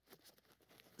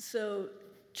So,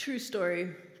 true story.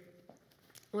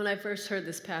 When I first heard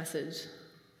this passage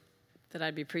that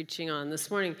I'd be preaching on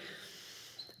this morning,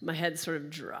 my head sort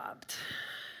of dropped.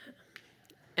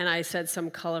 And I said some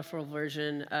colorful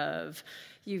version of,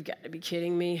 "You've got to be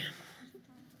kidding me."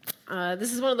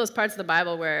 This is one of those parts of the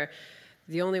Bible where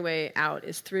the only way out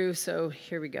is through, so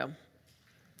here we go.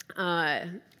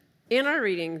 In our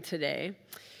reading today,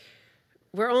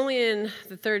 we're only in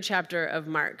the 3rd chapter of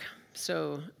Mark,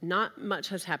 so not much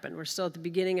has happened. We're still at the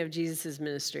beginning of Jesus'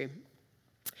 ministry.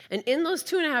 And in those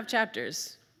 2.5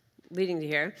 chapters leading to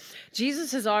here,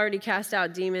 Jesus has already cast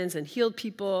out demons and healed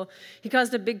people. He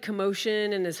caused a big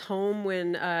commotion in his home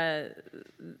when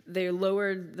they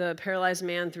lowered the paralyzed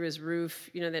man through his roof.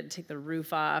 You know, they had to take the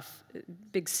roof off.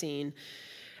 Big scene.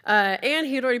 And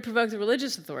he had already provoked the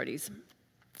religious authorities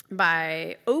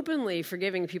by openly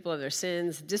forgiving people of their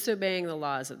sins, disobeying the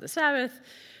laws of the Sabbath,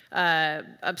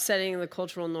 upsetting the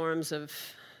cultural norms of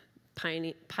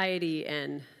piety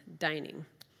and dining.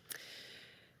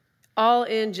 All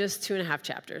in just 2.5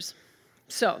 chapters.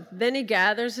 So then he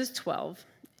gathers his 12,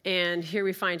 and here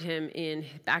we find him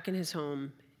back in his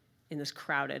home in this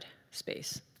crowded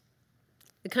space.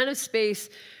 The kind of space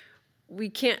we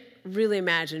can't really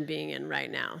imagine being in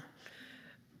right now.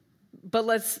 But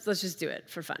let's just do it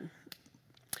for fun.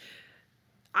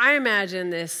 I imagine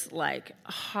this like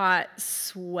hot,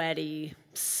 sweaty,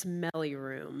 smelly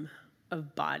room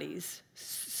of bodies.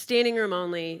 Standing room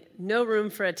only, no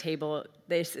room for a table.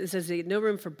 It says no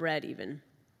room for bread even.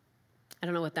 I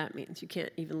don't know what that means. You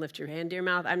can't even lift your hand to your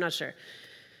mouth. I'm not sure.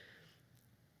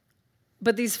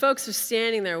 But these folks are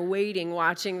standing there waiting,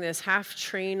 watching this half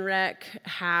train wreck,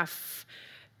 half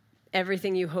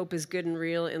everything you hope is good and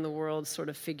real in the world sort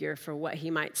of figure for what he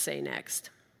might say next.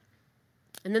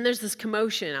 And then there's this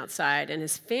commotion outside, and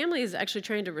his family is actually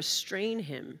trying to restrain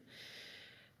him,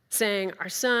 saying, "Our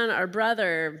son, our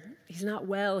brother, he's not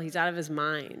well, he's out of his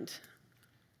mind.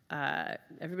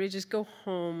 Everybody just go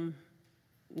home,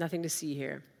 nothing to see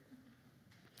here."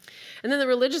 And then the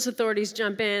religious authorities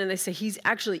jump in and they say he's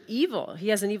actually evil. He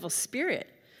has an evil spirit.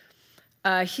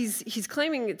 He's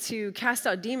claiming to cast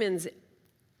out demons,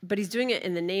 but he's doing it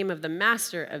in the name of the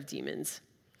master of demons.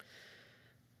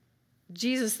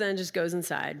 Jesus then just goes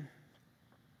inside,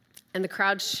 and the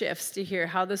crowd shifts to hear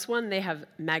how this one they have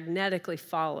magnetically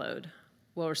followed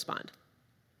will respond.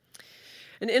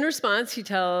 And in response, he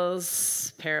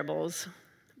tells parables.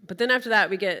 But then after that,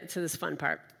 we get to this fun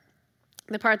part.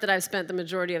 The part that I've spent the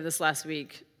majority of this last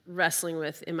week wrestling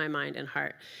with in my mind and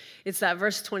heart. It's that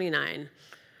verse 29,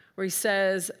 where he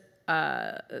says,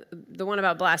 the one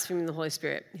about blaspheming the Holy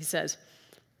Spirit. He says,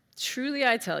 "Truly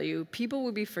I tell you, people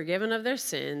will be forgiven of their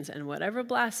sins and whatever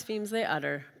blasphemies they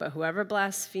utter, but whoever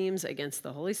blasphemes against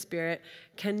the Holy Spirit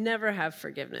can never have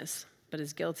forgiveness, but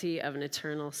is guilty of an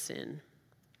eternal sin."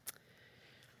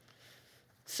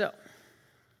 So,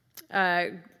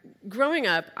 growing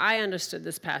up, I understood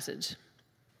this passage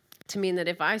to mean that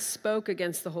if I spoke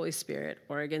against the Holy Spirit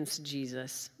or against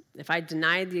Jesus, if I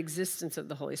denied the existence of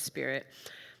the Holy Spirit,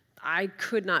 I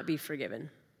could not be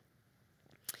forgiven.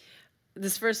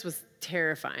 This verse was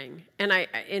terrifying. And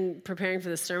in preparing for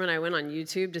this sermon, I went on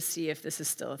YouTube to see if this is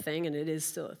still a thing, and it is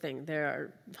still a thing. There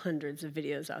are hundreds of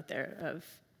videos out there of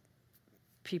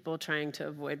people trying to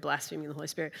avoid blaspheming the Holy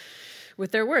Spirit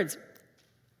with their words.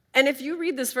 And if you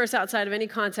read this verse outside of any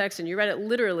context and you read it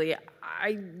literally,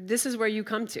 this is where you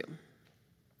come to.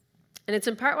 And it's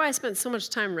in part why I spent so much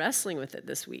time wrestling with it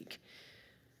this week.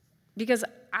 Because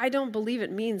I don't believe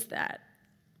it means that.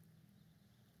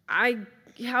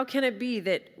 How can it be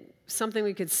that something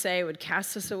we could say would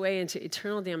cast us away into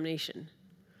eternal damnation?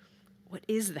 What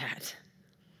is that?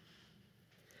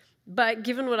 But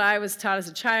given what I was taught as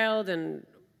a child and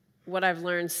what I've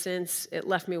learned since, it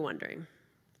left me wondering.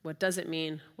 What does it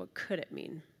mean? What could it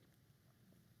mean?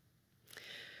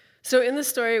 So in the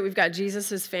story, we've got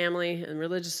Jesus' family and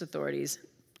religious authorities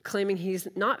claiming he's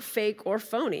not fake or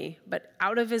phony, but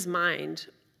out of his mind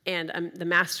and the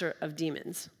master of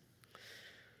demons.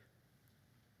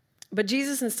 But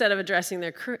Jesus, instead of addressing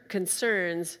their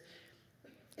concerns,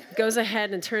 goes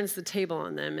ahead and turns the table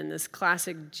on them in this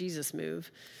classic Jesus move.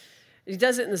 He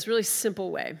does it in this really simple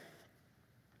way.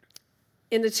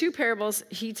 In the 2 parables,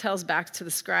 he tells back to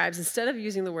the scribes, instead of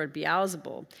using the word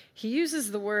Beelzebul, he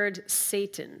uses the word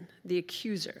Satan, the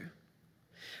accuser.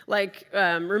 Like,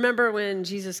 remember when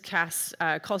Jesus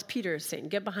calls Peter Satan,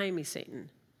 "Get behind me, Satan."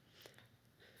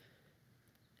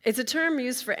 It's a term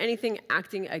used for anything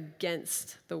acting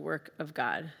against the work of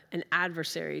God, an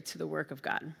adversary to the work of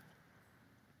God.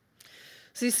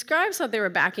 So these scribes thought they were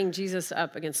backing Jesus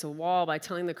up against the wall by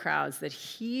telling the crowds that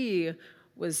he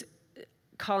was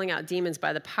calling out demons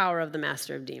by the power of the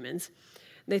master of demons.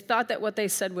 They thought that what they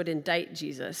said would indict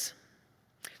Jesus.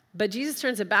 But Jesus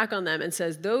turns it back on them and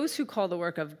says, those who call the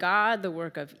work of God the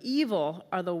work of evil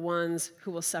are the ones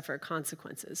who will suffer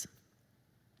consequences.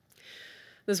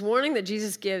 This warning that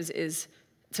Jesus gives is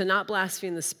to not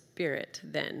blaspheme the Spirit,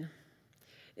 then,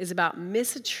 is about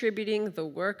misattributing the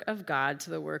work of God to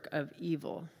the work of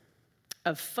evil,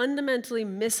 of fundamentally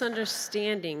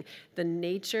misunderstanding the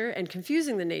nature and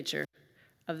confusing the nature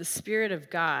of the Spirit of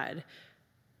God,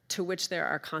 to which there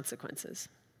are consequences.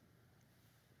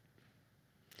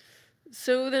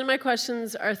 So then my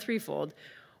questions are threefold.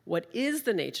 What is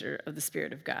the nature of the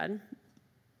Spirit of God?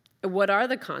 What are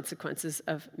the consequences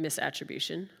of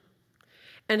misattribution?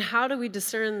 And how do we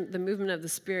discern the movement of the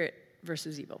Spirit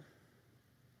versus evil?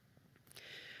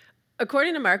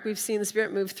 According to Mark, we've seen the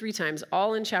Spirit move 3 times,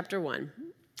 all in chapter 1.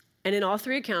 And in all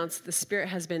 3 accounts, the Spirit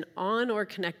has been on or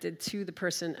connected to the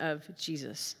person of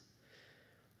Jesus.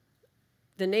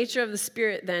 The nature of the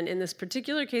Spirit, then, in this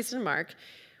particular case in Mark,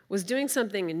 was doing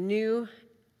something new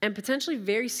and potentially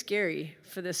very scary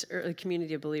for this early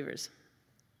community of believers.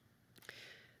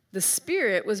 The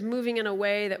Spirit was moving in a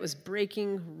way that was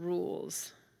breaking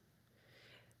rules.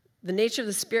 The nature of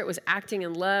the Spirit was acting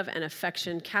in love and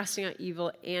affection, casting out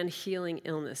evil, and healing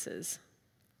illnesses.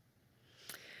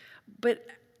 But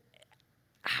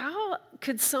how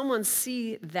could someone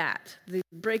see that? The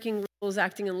breaking rules,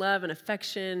 acting in love and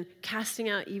affection, casting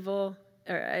out evil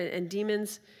and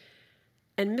demons,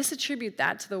 and misattribute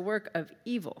that to the work of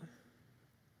evil?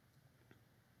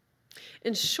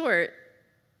 In short,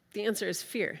 the answer is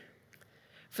fear.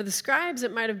 For the scribes,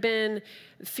 it might have been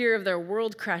fear of their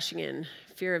world crashing in,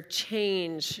 fear of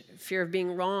change, fear of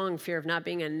being wrong, fear of not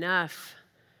being enough,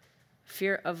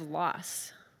 fear of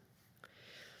loss.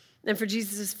 And for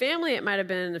Jesus' family, it might have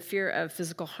been a fear of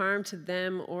physical harm to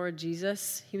them or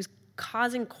Jesus. He was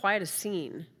causing quite a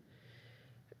scene.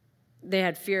 They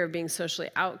had fear of being socially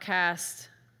outcast,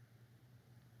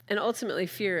 and ultimately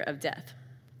fear of death.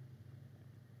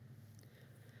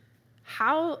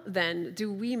 How, then,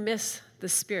 do we miss the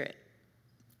Spirit?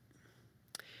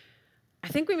 I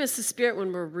think we miss the Spirit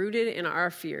when we're rooted in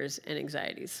our fears and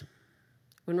anxieties,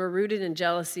 when we're rooted in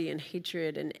jealousy and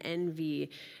hatred and envy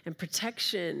and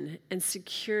protection and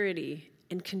security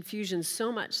and confusion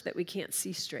so much that we can't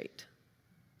see straight.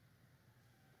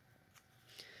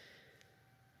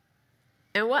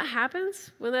 And what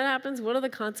happens when that happens? What are the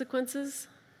consequences?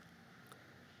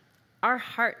 Our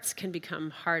hearts can become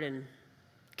hardened,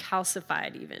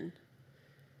 calcified even.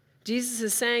 Jesus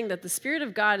is saying that the Spirit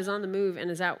of God is on the move and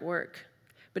is at work.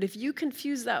 But if you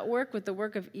confuse that work with the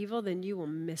work of evil, then you will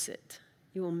miss it.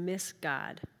 You will miss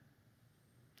God.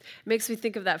 It makes me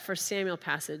think of that 1 Samuel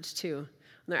passage too, when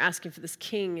they're asking for this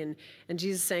king, and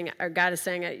Jesus saying, or God is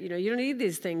saying, you don't need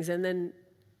these things. And then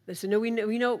they say, no, we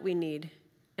know what we need.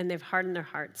 And they've hardened their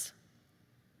hearts.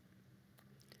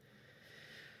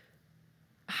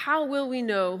 How will we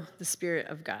know the Spirit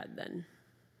of God then?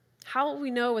 How will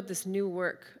we know what this new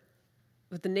work,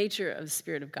 what the nature of the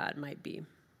Spirit of God might be?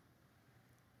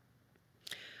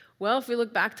 Well, if we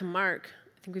look back to Mark,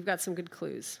 I think we've got some good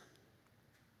clues.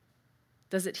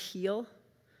 Does it heal?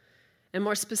 And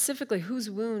more specifically, whose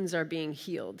wounds are being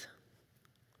healed?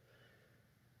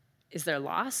 Is there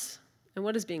loss? And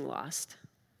what is being lost?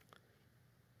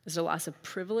 Is there loss of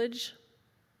privilege?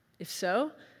 If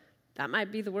so, that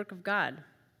might be the work of God.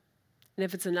 And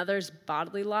if it's another's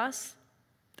bodily loss,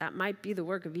 that might be the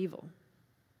work of evil.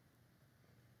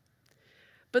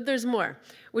 But there's more,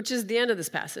 which is the end of this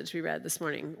passage we read this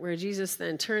morning, where Jesus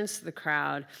then turns to the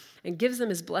crowd and gives them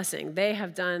his blessing. They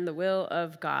have done the will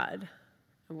of God.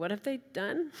 And what have they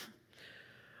done?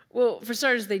 Well, for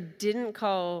starters, they didn't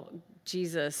call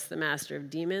Jesus the master of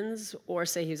demons or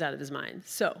say he was out of his mind.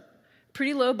 So,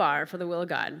 pretty low bar for the will of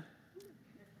God.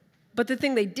 But the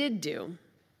thing they did do,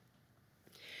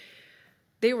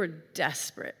 they were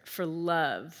desperate for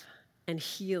love and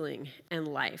healing and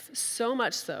life, so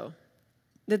much so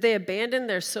that they abandoned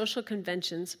their social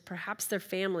conventions, perhaps their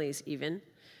families even,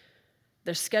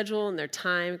 their schedule and their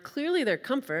time, clearly their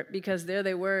comfort, because there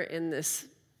they were in this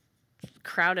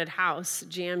crowded house,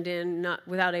 jammed in, not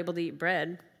without able to eat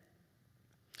bread.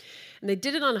 And they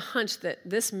did it on a hunch that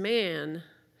this man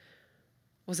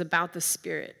was about the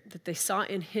Spirit, that they saw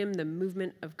in him the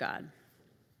movement of God.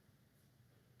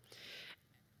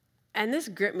 And this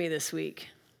gripped me this week,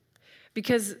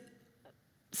 because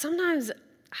sometimes,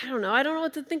 I don't know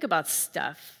what to think about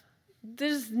stuff.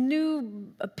 There's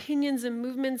new opinions and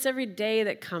movements every day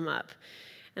that come up,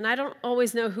 and I don't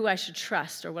always know who I should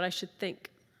trust or what I should think.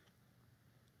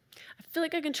 I feel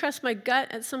like I can trust my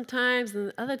gut at some times,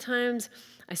 and other times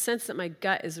I sense that my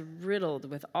gut is riddled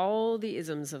with all the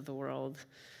isms of the world.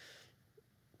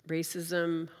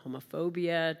 Racism,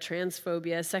 homophobia,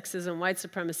 transphobia, sexism, white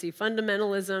supremacy,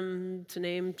 fundamentalism, to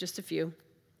name just a few.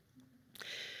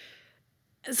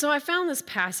 So I found this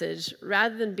passage,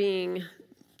 rather than being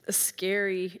a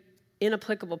scary,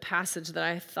 inapplicable passage that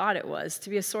I thought it was, to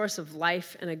be a source of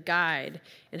life and a guide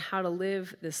in how to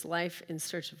live this life in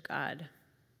search of God.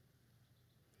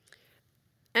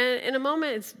 And in a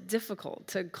moment, it's difficult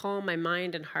to calm my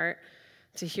mind and heart,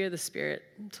 to hear the Spirit,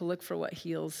 to look for what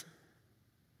heals.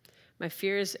 My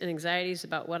fears and anxieties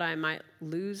about what I might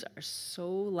lose are so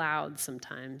loud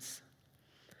sometimes.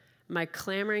 My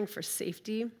clamoring for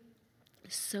safety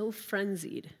is so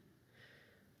frenzied.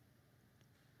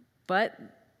 But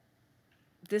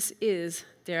this is,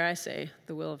 dare I say,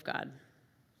 the will of God.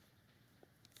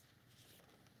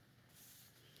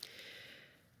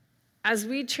 As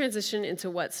we transition into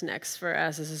what's next for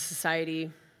us as a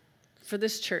society, for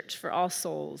this church, for all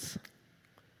souls,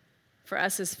 for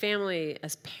us as family,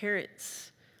 as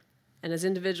parents, and as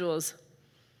individuals,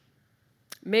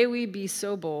 may we be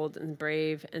so bold and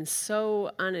brave and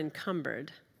so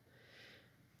unencumbered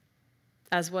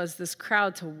as was this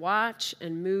crowd, to watch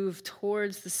and move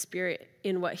towards the Spirit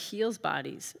in what heals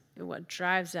bodies and what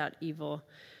drives out evil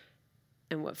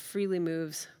and what freely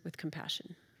moves with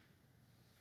compassion.